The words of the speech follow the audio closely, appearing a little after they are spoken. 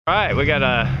All right, we got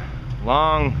a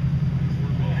long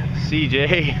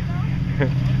CJ,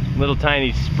 little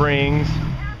tiny springs,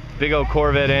 big old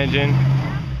Corvette engine.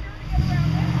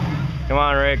 Come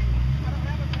on, Rick.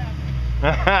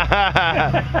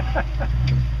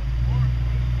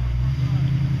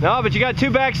 No, but you got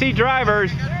two backseat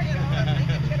drivers.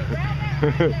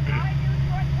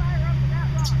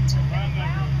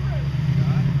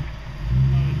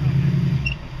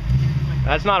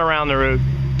 That's not around the route.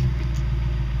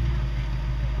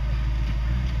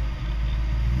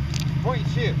 Point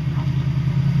and shoot.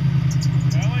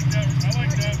 I like that. I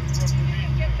like that.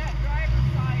 Get that driver's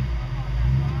side up on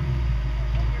that rock,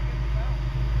 and you're good to go.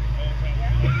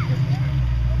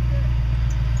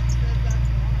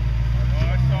 Oh, I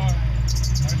saw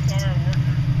her work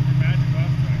her magic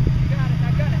last time. You got it, I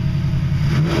got it.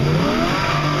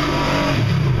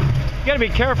 You gotta be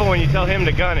careful when you tell him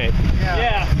to gun it.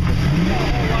 Yeah.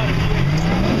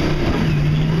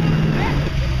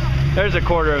 There's a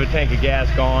quarter of a tank of gas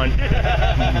gone. Fuel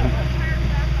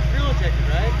injected,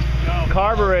 right? No.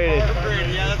 Carbureted.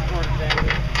 Carbureted, yeah, that's quarter tank.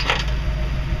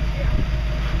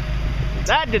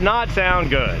 That did not sound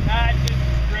good. That just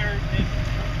rear this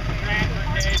transfer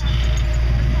case.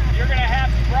 You're gonna have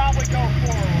to probably go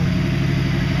forward.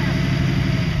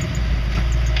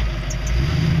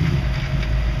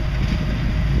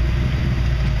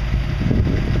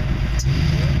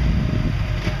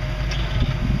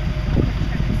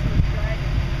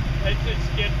 It's a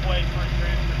skid plate for a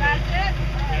transfer. That's it?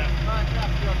 Yeah.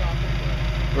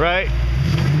 Right?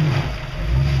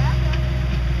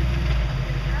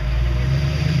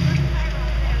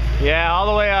 Yeah, all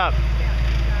the way up.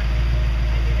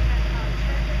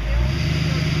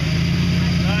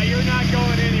 You're not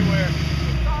going anywhere.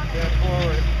 Yeah,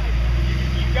 forward.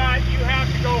 You have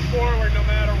to go forward no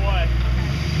matter what.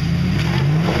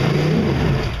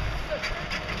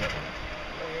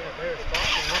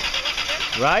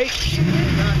 Right?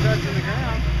 Not touching the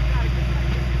ground.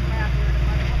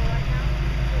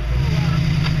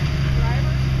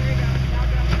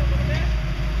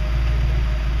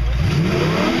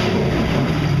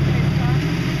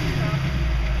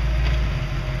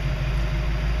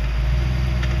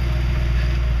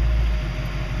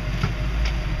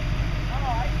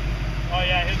 Oh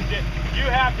yeah, you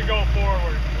have to go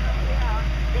forward.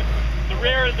 The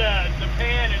rear of the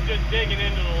pan is just digging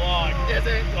into the log. Is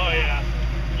it? Oh yeah.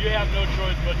 You have no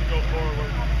choice but to go forward.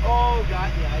 Oh,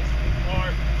 got you. I see. Or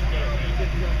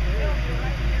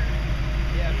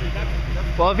Yeah, see, that's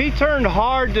Well, if he turned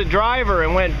hard to driver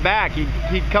and went back,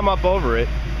 he'd come up over it.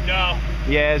 no,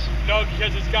 Yes. no,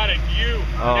 because it's got a U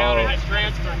down in its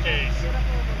transfer case.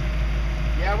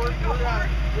 yeah, we're down.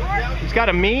 It's got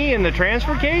a me in the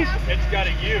transfer case? It's got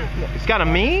a U. It's got a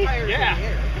me? Tires in Yeah. the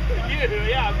air. You,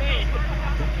 yeah, me.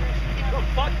 Oh,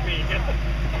 fuck me. Come on.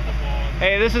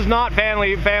 Hey, this is not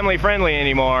family friendly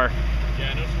anymore.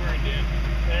 Yeah, no swearing, dude.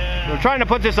 Yeah. We're trying to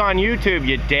put this on YouTube,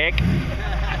 you dick.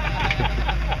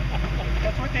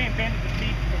 That's what they invented the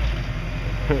beep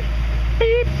for.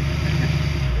 Beep.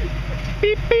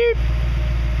 Beep, beep.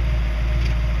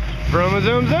 Vroom a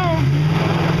zoom zoom.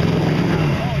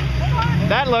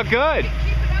 That looked good. Keep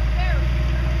it up there.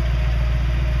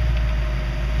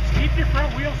 Just keep your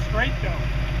front wheel straight though.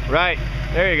 Right.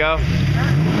 There you go.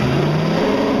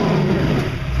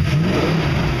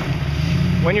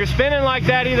 When you're spinning like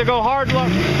that, either go hard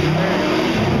look.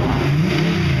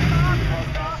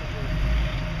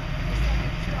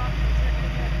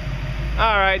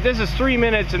 All right, this is 3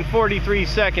 minutes and 43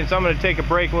 seconds. I'm going to take a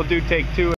break. We'll do take two.